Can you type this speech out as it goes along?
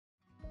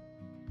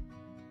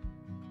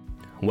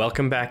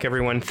Welcome back,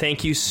 everyone.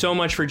 Thank you so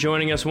much for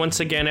joining us once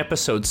again,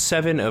 episode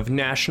 7 of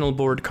National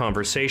Board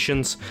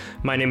Conversations.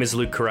 My name is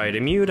Luke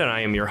Correa-Demude, and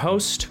I am your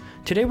host.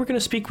 Today we're going to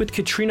speak with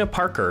Katrina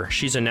Parker.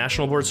 She's a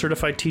National Board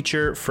Certified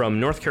teacher from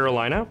North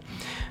Carolina.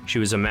 She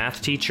was a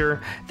math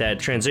teacher that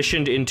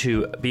transitioned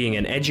into being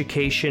an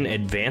education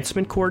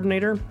advancement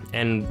coordinator.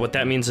 And what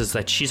that means is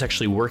that she's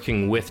actually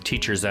working with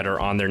teachers that are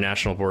on their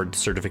National Board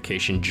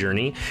certification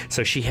journey.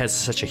 So she has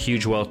such a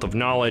huge wealth of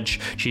knowledge.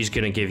 She's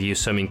going to give you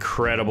some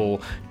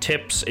incredible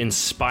tips,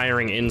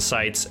 inspiring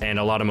insights, and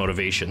a lot of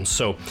motivation.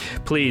 So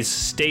please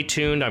stay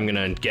tuned. I'm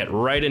going to get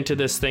right into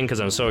this thing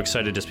because I'm so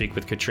excited to speak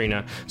with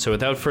Katrina. So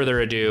without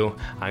further ado,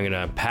 I'm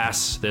going to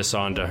pass this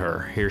on to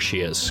her. Here she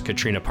is,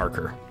 Katrina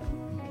Parker.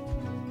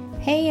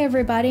 Hey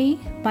everybody,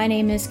 my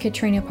name is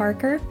Katrina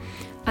Parker.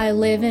 I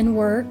live and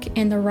work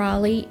in the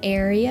Raleigh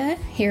area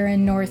here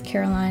in North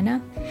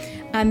Carolina.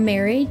 I'm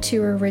married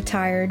to a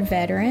retired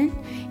veteran,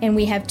 and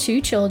we have 2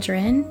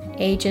 children,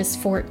 ages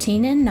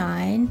 14 and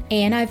 9.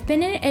 And I've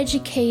been in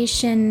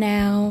education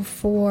now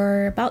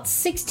for about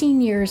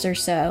 16 years or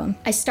so.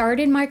 I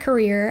started my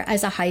career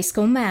as a high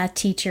school math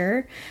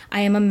teacher. I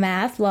am a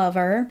math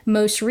lover.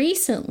 Most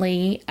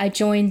recently, I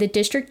joined the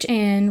district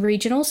and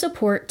regional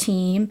support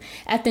team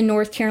at the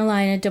North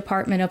Carolina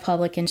Department of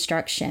Public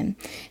Instruction.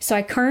 So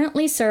I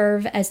currently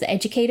serve as the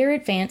Educator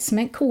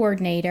Advancement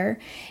Coordinator,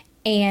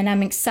 and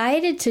I'm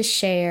excited to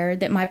share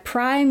that my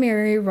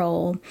primary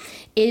role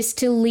is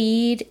to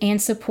lead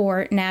and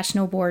support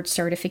National Board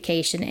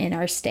certification in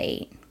our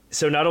state.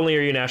 So not only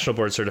are you a National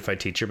Board Certified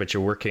teacher, but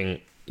you're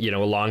working,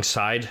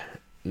 alongside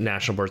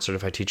National Board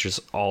Certified teachers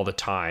all the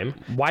time.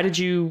 Why did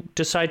you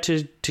decide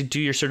to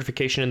do your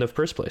certification in the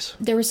first place?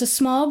 There was a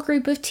small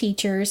group of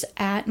teachers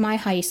at my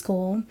high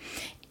school,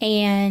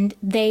 and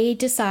they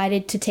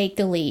decided to take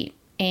the leap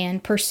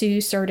and pursue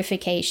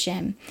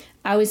certification.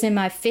 I was in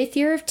my 5th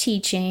year of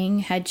teaching,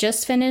 had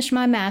just finished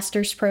my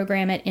master's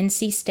program at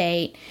NC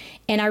State,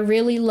 and I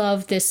really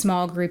loved this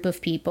small group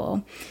of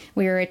people.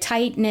 We were a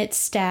tight-knit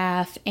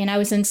staff, and I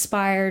was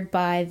inspired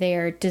by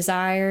their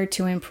desire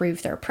to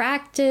improve their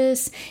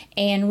practice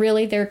and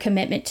really their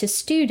commitment to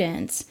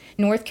students.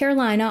 North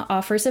Carolina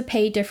offers a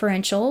pay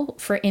differential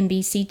for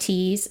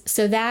NBCTs,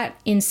 so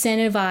that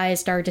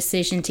incentivized our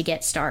decision to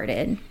get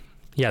started.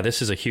 Yeah,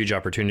 this is a huge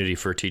opportunity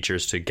for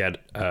teachers to get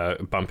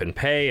a bump in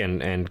pay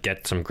and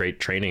get some great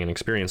training and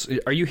experience.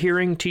 Are you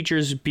hearing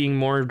teachers being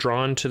more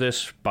drawn to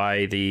this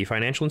by the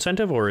financial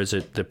incentive, or is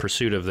it the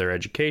pursuit of their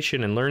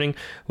education and learning?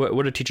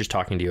 What are teachers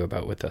talking to you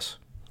about with this?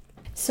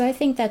 So I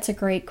think that's a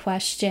great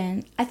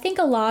question. I think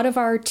a lot of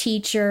our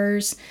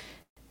teachers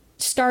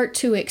start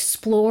to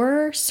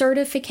explore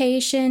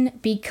certification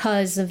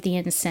because of the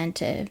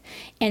incentive.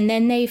 And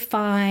then they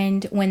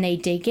find when they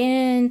dig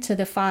into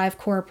the 5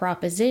 core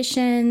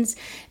propositions,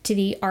 to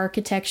the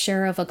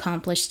architecture of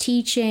accomplished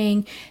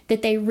teaching,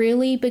 that they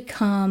really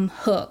become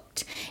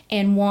hooked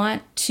and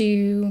want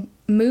to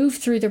move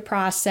through the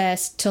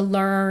process to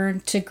learn,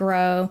 to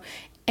grow,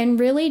 and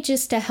really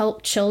just to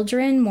help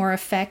children more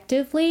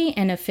effectively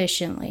and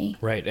efficiently.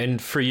 Right.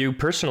 And for you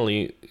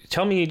personally,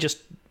 tell me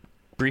just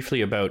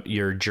briefly about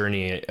your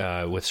journey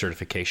with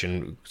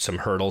certification, some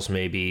hurdles,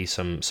 maybe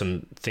some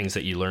things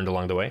that you learned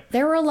along the way.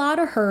 There were a lot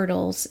of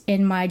hurdles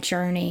in my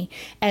journey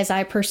as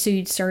I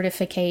pursued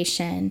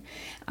certification.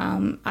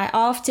 I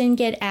often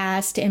get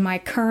asked in my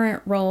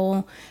current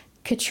role,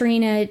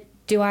 Katrina,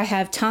 do I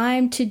have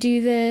time to do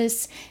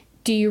this?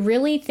 Do you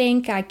really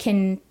think I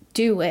can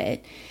do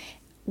it?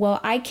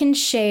 Well, I can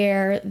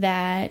share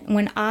that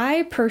when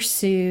I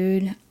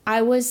pursued,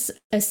 I was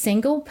a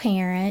single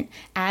parent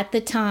at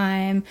the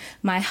time.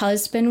 My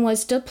husband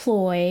was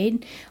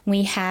deployed.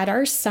 We had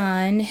our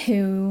son,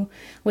 who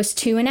was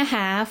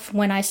 2.5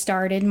 when I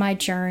started my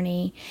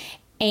journey.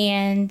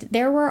 And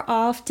there were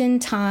often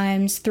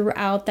times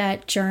throughout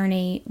that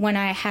journey when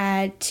I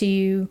had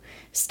to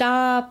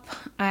stop,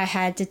 I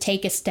had to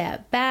take a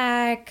step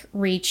back,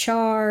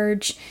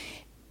 recharge,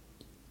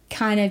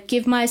 kind of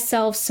give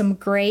myself some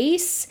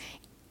grace,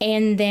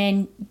 and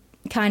then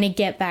kind of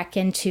get back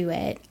into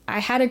it. I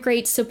had a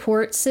great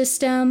support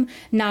system,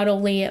 not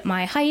only at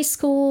my high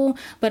school,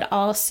 but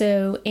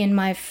also in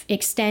my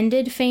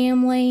extended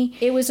family.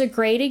 It was a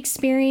great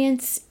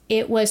experience.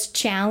 It was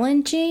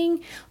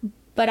challenging,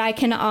 but I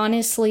can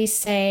honestly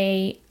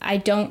say I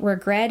don't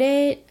regret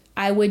it.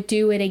 I would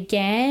do it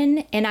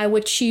again, and I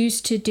would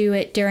choose to do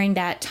it during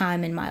that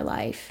time in my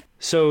life.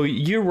 So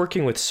you're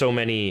working with so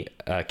many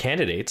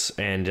candidates,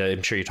 and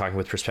I'm sure you're talking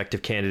with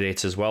prospective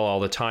candidates as well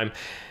all the time.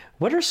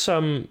 What are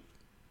some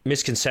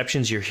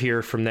misconceptions you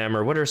hear from them,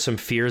 or what are some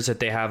fears that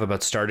they have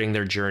about starting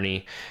their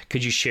journey?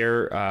 Could you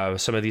share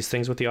some of these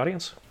things with the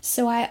audience?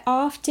 So I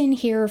often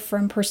hear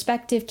from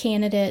prospective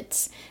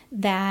candidates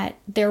that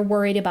they're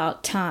worried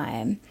about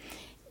time,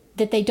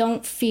 that they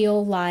don't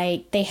feel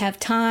like they have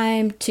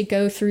time to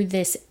go through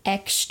this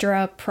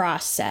extra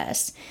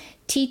process.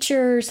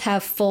 Teachers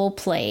have full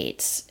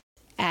plates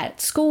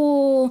at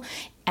school,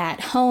 at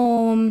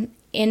home,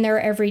 in their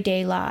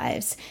everyday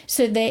lives.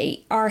 So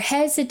they are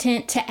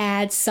hesitant to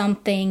add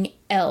something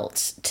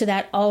else to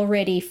that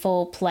already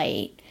full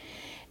plate.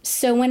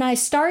 So when I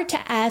start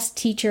to ask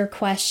teacher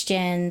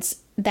questions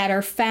that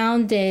are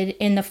founded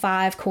in the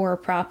 5 core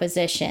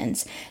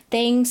propositions,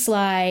 things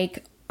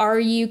like, are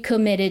you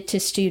committed to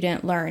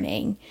student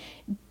learning?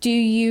 Do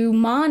you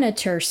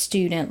monitor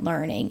student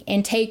learning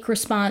and take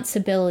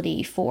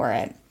responsibility for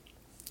it?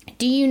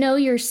 Do you know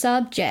your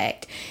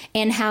subject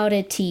and how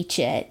to teach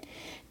it?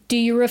 Do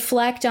you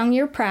reflect on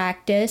your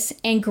practice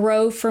and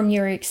grow from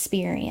your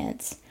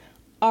experience?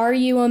 Are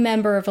you a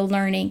member of a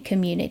learning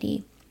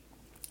community?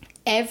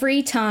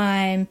 Every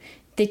time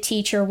the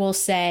teacher will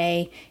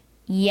say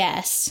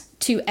yes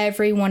to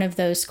every one of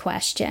those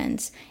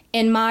questions.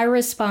 And my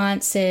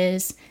response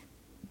is,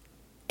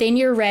 then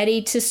you're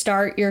ready to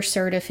start your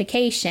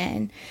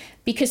certification,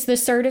 because the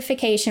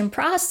certification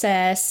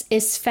process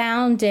is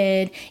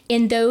founded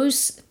in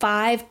those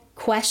 5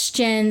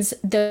 questions,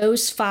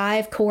 those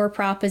 5 core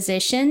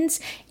propositions,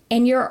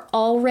 and you're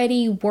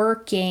already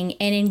working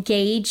and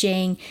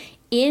engaging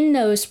in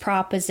those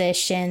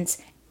propositions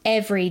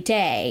every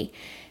day.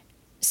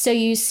 So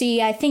you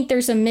see, I think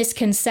there's a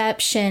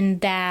misconception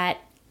that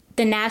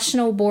the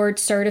National Board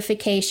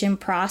certification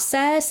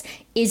process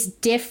is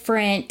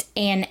different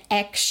and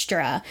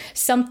extra,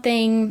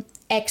 something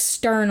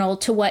external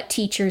to what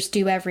teachers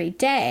do every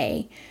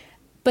day.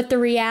 But the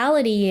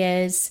reality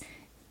is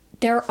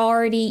they're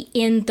already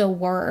in the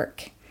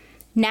work.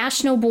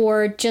 National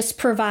Board just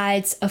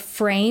provides a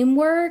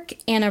framework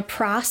and a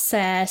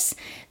process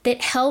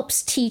that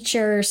helps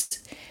teachers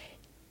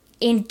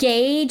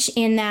engage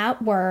in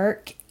that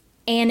work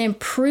and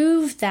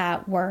improve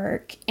that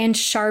work and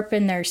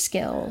sharpen their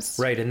skills.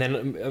 Right. And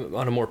then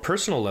on a more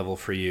personal level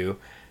for you,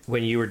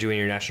 when you were doing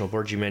your National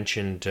Board, you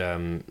mentioned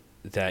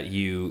that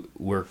you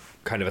were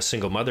kind of a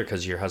single mother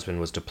because your husband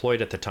was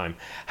deployed at the time.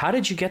 How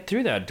did you get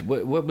through that?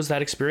 What was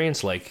that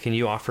experience like? Can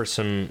you offer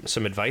some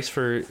advice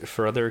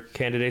for other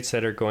candidates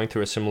that are going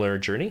through a similar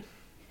journey?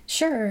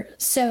 Sure.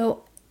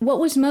 So what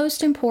was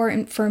most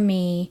important for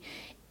me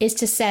is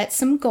to set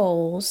some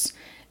goals,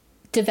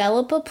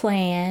 develop a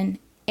plan,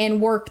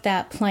 and work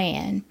that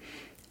plan.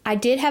 I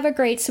did have a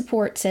great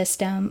support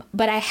system,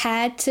 but I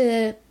had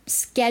to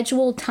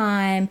schedule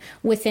time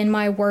within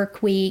my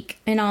work week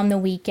and on the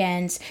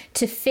weekends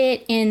to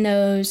fit in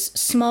those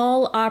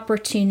small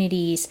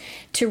opportunities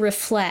to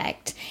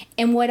reflect.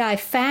 And what I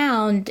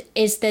found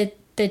is that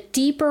the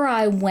deeper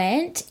I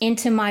went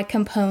into my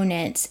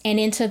components and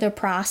into the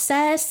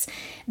process,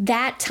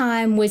 that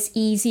time was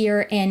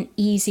easier and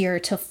easier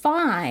to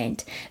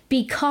find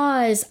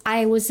because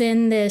I was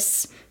in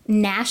this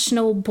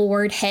National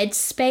Board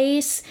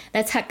headspace.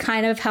 That's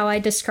kind of how I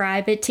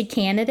describe it to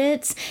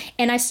candidates.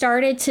 And I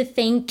started to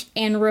think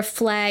and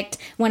reflect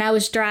when I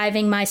was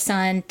driving my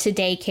son to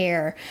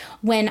daycare,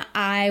 when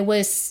I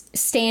was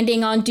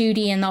standing on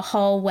duty in the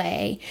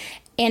hallway,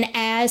 and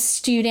as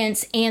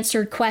students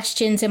answered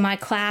questions in my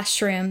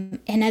classroom,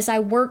 and as I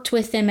worked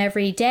with them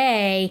every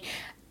day,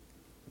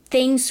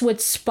 things would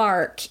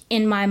spark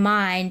in my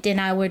mind and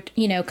I would,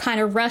 kind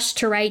of rush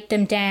to write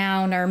them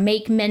down or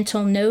make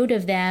mental note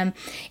of them.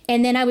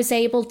 And then I was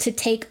able to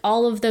take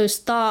all of those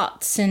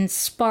thoughts and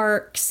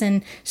sparks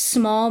and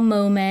small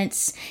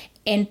moments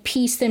and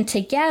piece them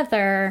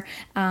together,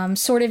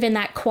 sort of in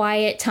that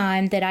quiet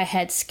time that I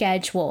had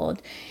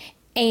scheduled.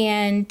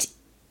 And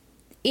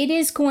it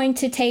is going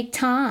to take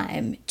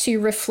time to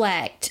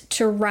reflect,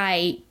 to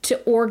write, to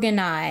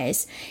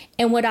organize.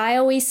 And what I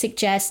always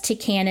suggest to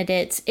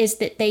candidates is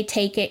that they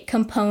take it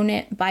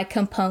component by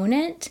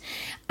component.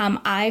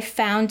 I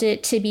found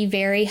it to be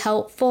very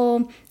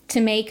helpful to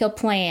make a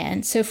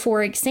plan. So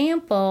for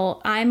example,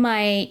 I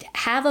might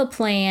have a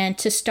plan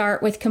to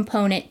start with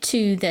component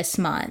 2 this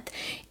month,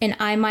 and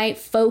I might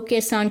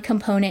focus on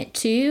component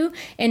 2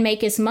 and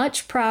make as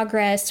much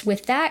progress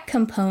with that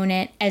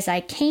component as I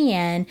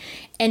can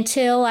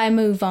until I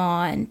move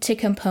on to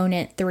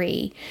component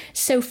 3.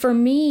 So for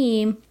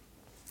me,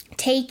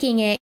 taking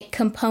it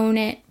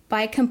component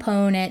by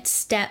component,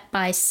 step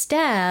by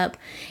step,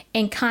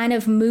 and kind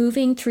of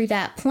moving through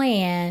that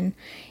plan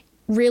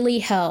really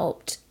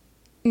helped.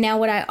 Now,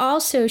 what I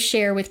also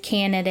share with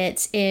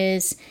candidates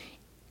is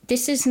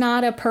this is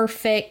not a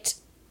perfect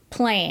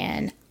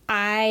plan.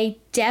 I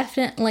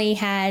definitely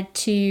had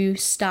to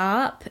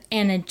stop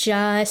and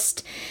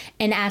adjust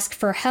and ask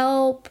for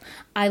help.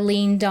 I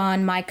leaned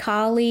on my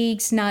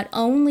colleagues, not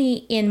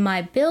only in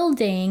my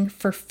building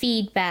for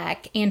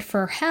feedback and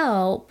for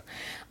help,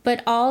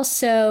 but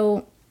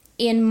also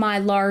in my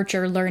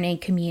larger learning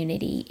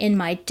community, in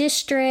my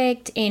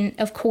district, and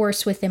of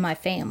course within my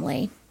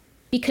family.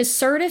 Because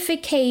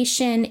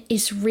certification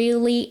is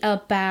really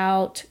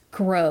about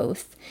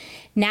growth.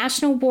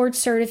 National Board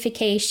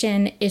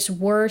certification is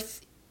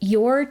worth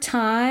your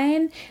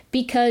time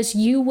because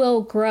you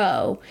will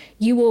grow.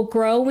 You will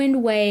grow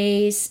in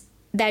ways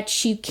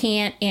that you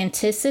can't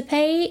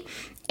anticipate.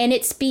 And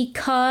it's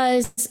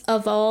because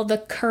of all the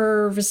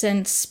curves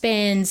and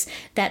spins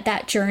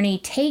that journey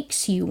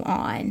takes you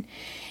on.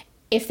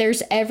 If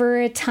there's ever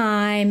a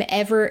time,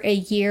 ever a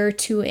year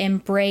to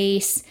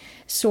embrace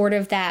sort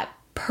of that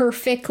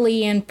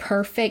perfectly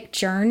imperfect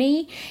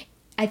journey,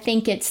 I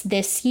think it's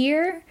this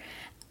year.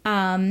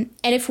 And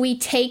if we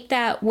take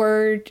that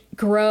word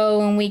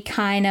grow and we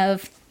kind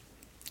of,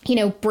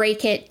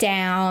 break it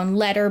down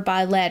letter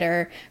by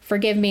letter,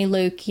 forgive me,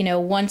 Luke,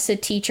 once a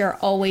teacher,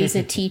 always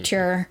a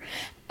teacher,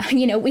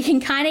 we can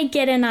kind of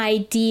get an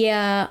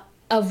idea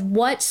of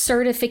what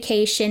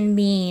certification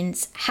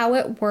means, how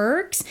it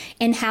works,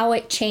 and how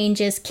it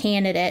changes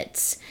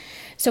candidates.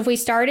 So if we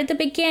start at the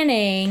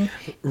beginning.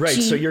 Right.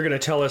 So you're going to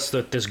tell us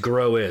that this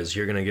GROW is.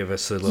 You're going to give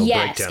us a little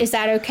breakdown. Yes. Is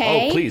that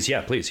okay? Oh, please.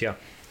 Yeah, please. Yeah.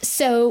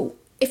 So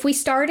if we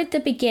start at the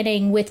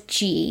beginning with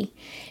G,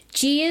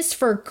 G is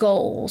for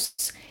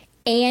goals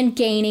and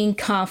gaining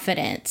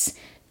confidence.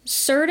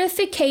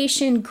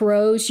 Certification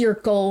grows your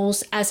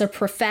goals as a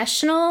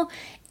professional,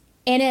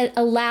 and it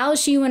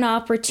allows you an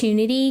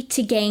opportunity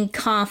to gain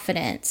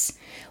confidence,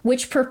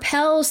 which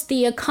propels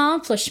the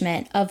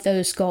accomplishment of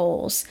those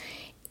goals.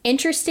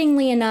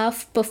 Interestingly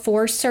enough,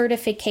 before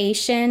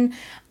certification,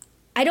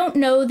 I don't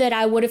know that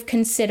I would have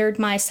considered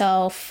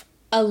myself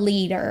a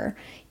leader,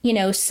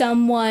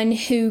 someone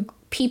who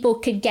people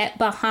could get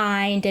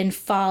behind and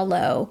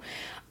follow.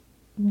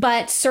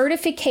 But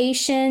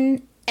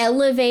certification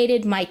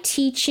elevated my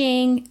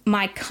teaching,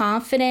 my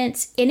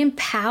confidence, it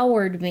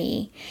empowered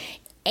me,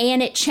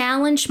 and it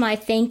challenged my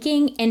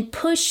thinking and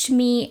pushed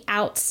me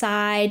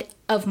outside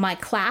of my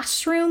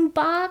classroom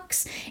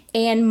box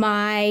and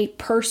my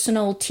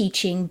personal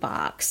teaching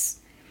box.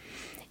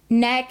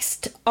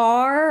 Next,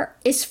 R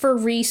is for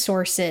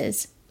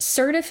resources.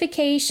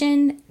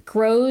 Certification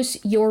grows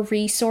your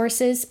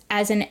resources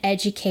as an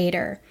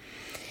educator.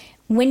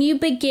 When you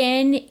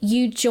begin,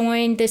 you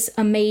join this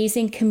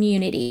amazing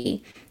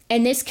community,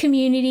 and this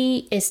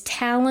community is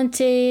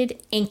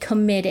talented and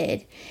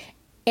committed,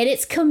 and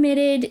it's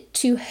committed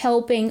to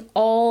helping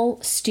all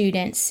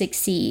students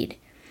succeed.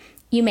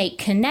 You make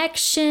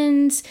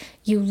connections,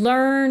 you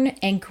learn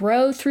and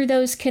grow through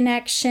those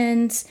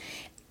connections.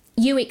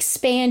 You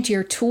expand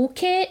your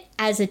toolkit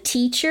as a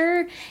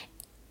teacher,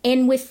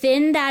 and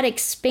within that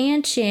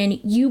expansion,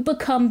 you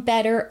become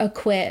better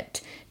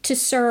equipped to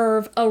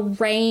serve a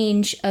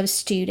range of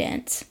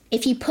students.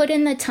 If you put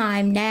in the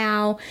time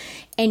now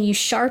and you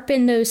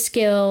sharpen those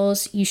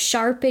skills, you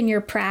sharpen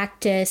your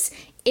practice,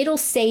 it'll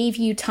save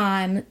you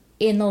time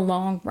in the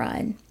long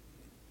run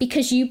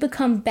because you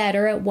become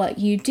better at what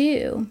you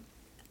do.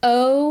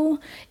 O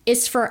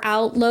is for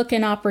outlook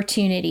and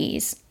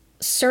opportunities.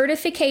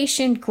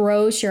 Certification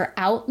grows your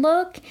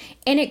outlook,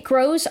 and it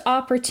grows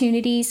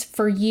opportunities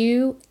for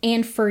you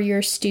and for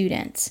your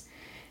students.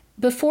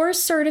 Before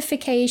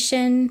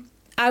certification,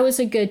 I was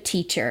a good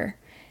teacher.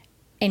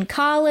 In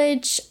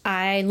college,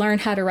 I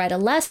learned how to write a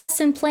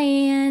lesson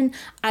plan.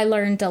 I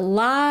learned a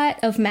lot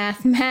of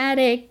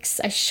mathematics.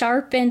 I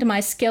sharpened my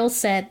skill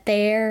set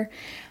there.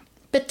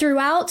 But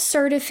throughout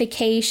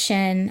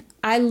certification,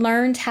 I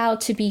learned how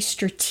to be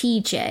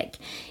strategic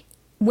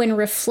when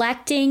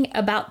reflecting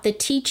about the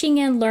teaching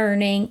and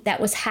learning that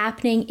was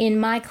happening in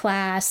my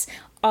class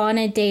on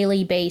a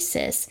daily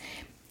basis.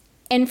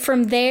 And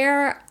from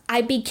there,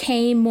 I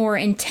became more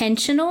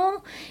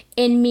intentional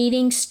in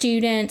meeting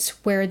students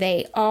where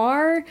they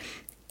are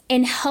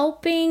and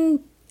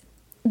helping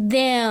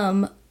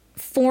them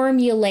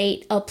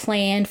formulate a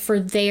plan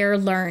for their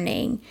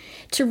learning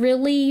to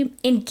really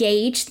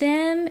engage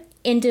them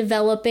in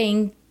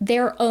developing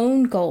their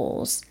own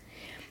goals.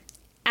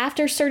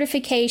 After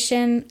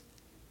certification,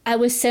 I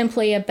was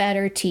simply a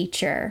better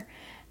teacher.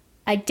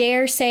 I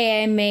dare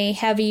say I may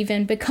have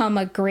even become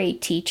a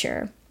great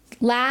teacher.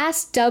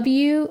 Last,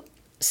 W,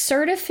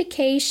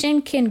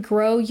 certification can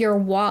grow your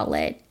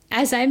wallet.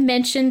 As I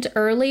mentioned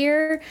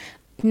earlier,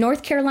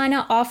 North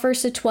Carolina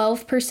offers a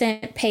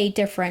 12% pay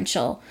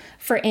differential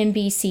for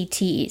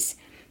MBCTs.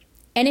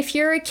 And if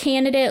you're a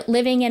candidate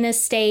living in a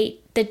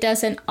state that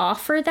doesn't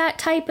offer that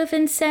type of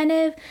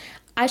incentive,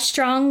 I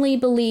strongly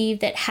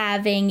believe that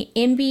having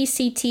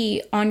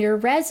MBCT on your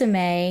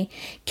resume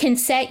can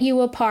set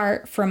you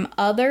apart from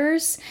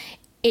others.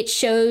 It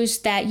shows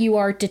that you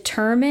are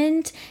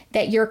determined,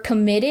 that you're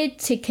committed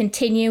to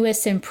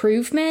continuous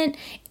improvement,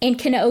 and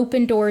can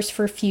open doors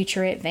for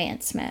future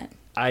advancement.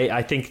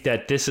 I think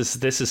that this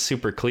is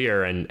super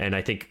clear, and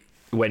I think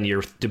when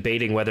you're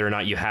debating whether or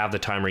not you have the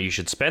time or you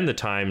should spend the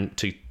time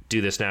to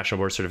do this national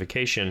board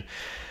certification,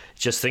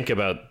 just think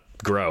about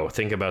GROW,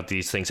 think about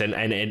these things, and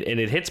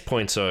it hits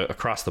points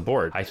across the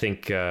board. I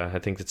think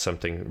it's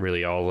something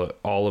really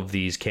all of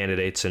these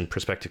candidates and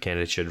prospective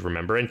candidates should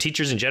remember, and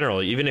teachers in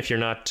general. Even if you're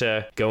not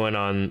going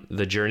on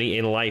the journey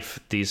in life,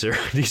 these are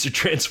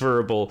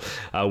transferable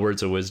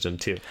words of wisdom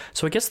too.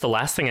 So I guess the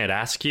last thing I'd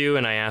ask you,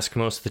 and I ask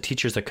most of the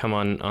teachers that come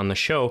on the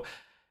show,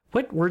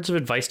 what words of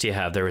advice do you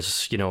have?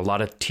 There's, a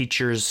lot of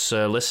teachers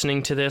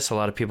listening to this, a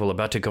lot of people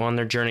about to go on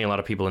their journey, a lot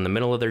of people in the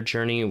middle of their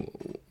journey.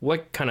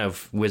 What kind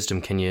of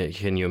wisdom can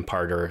you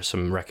impart, or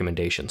some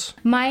recommendations?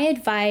 My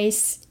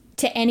advice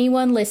to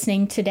anyone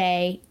listening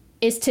today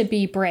is to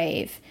be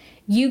brave.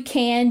 You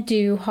can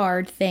do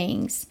hard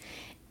things.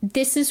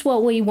 This is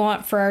what we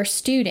want for our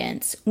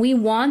students. We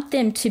want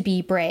them to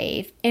be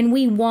brave, and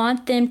we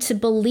want them to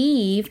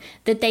believe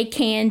that they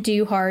can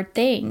do hard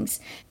things.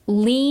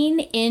 lean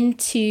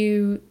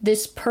into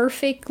this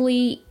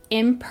perfectly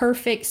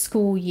imperfect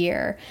school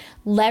year.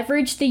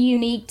 Leverage the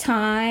unique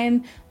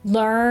time,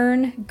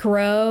 learn,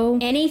 grow.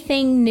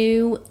 Anything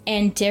new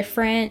and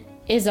different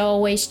is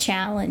always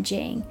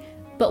challenging,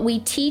 but we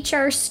teach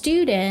our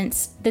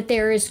students that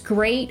there is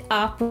great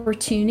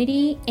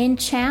opportunity in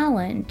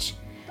challenge.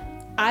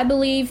 I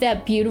believe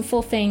that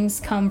beautiful things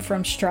come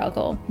from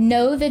struggle.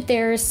 Know that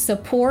there is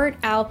support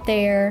out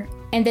there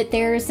and that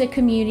there is a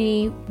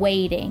community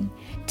waiting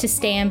to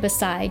stand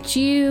beside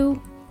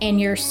you and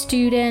your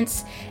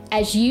students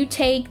as you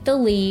take the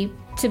leap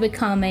to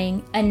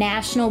becoming a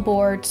National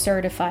Board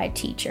certified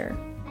teacher.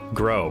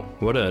 GROW.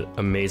 What an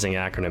amazing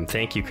acronym.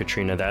 Thank you,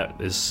 Katrina. That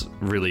is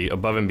really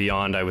above and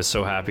beyond. I was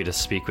so happy to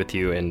speak with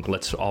you, and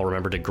let's all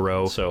remember to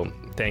grow. So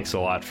thanks a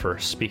lot for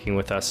speaking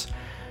with us.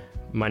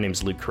 My name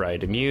is Luke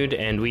Correia-Demude,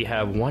 and we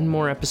have one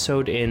more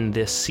episode in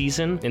this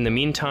season. In the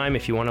meantime,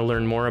 if you want to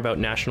learn more about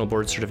National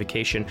Board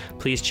Certification,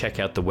 please check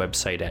out the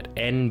website at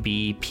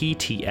nbpts.org.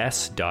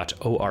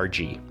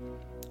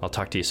 I'll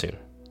talk to you soon.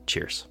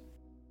 Cheers.